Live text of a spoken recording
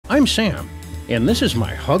I'm Sam, and this is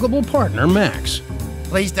my huggable partner, Max.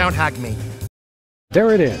 Please don't hug me.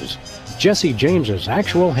 There it is, Jesse James's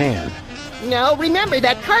actual hand. No, remember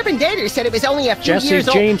that carbon dater said it was only a few years old.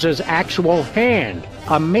 Jesse James's actual hand.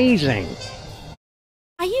 Amazing.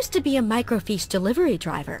 I used to be a microfiche delivery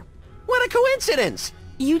driver. What a coincidence!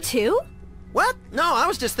 You too? What? No, I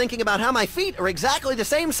was just thinking about how my feet are exactly the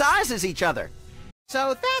same size as each other.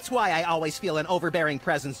 So that's why I always feel an overbearing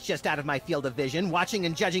presence just out of my field of vision, watching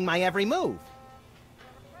and judging my every move.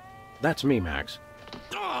 That's me, Max.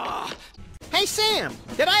 Ugh. Hey, Sam,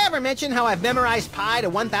 did I ever mention how I've memorized pi to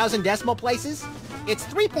 1,000 decimal places? It's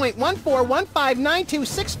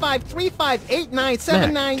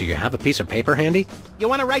 3.14159265358979. Mac, do you have a piece of paper handy? You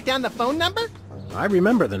want to write down the phone number? I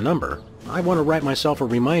remember the number. I want to write myself a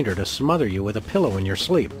reminder to smother you with a pillow in your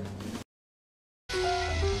sleep.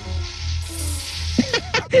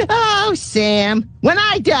 Oh, Sam, when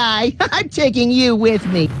I die, I'm taking you with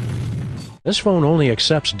me. This phone only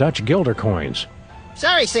accepts Dutch guilder coins.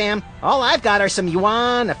 Sorry, Sam. All I've got are some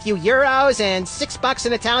yuan, a few euros, and $6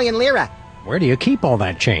 in Italian lira. Where do you keep all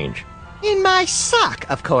that change? In my sock,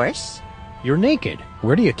 of course. You're naked.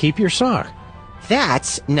 Where do you keep your sock?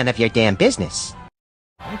 That's none of your damn business.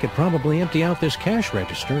 I could probably empty out this cash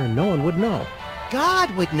register and no one would know.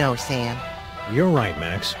 God would know, Sam. You're right,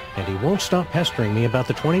 Max. And he won't stop pestering me about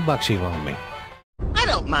the $20 he loaned me. I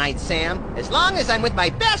don't mind, Sam, as long as I'm with my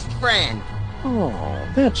best friend. Oh,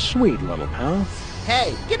 that's sweet, little pal.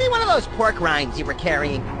 Hey, give me one of those pork rinds you were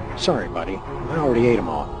carrying. Sorry, buddy. I already ate them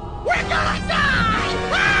all. We're gonna die!